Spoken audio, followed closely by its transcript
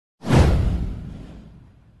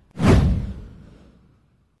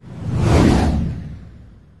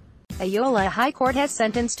A Yola High Court has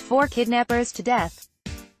sentenced 4 kidnappers to death.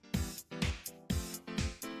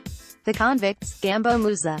 The convicts, Gambo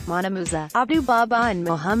Musa, Musa, Abdu and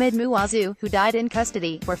Mohammed Muazu, who died in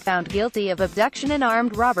custody, were found guilty of abduction and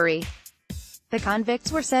armed robbery. The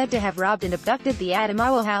convicts were said to have robbed and abducted the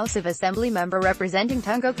Adamawa House of Assembly member representing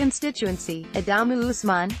Toungo constituency, Adamu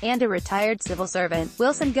Usman, and a retired civil servant,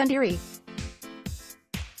 Gundiri.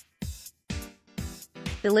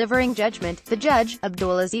 Delivering judgment, the judge,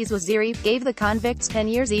 Abdul-Azeez Waziri, gave the convicts 10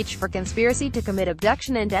 years each for conspiracy to commit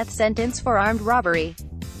abduction and death sentence for armed robbery.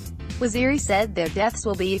 Waziri said their deaths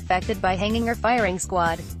will be effected by hanging or firing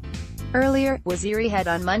squad. Earlier, Waziri had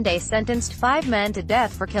on Monday sentenced 5 men to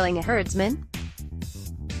death for killing a herdsman.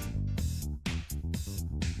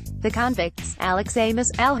 The convicts, Alex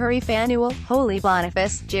Amos, Al-Huri Fanuel, Holy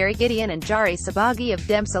Boniface, Jerry Gideon and Jari Sabagi of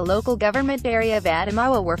Demsa local government area of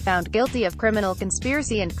Adamawa were found guilty of criminal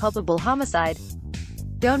conspiracy and culpable homicide.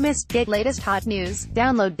 Don't miss, get latest hot news,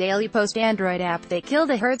 download Daily Post Android app. They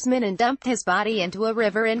killed a herdsman and dumped his body into a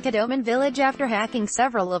river in Kadoman village after hacking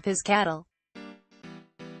several of his cattle.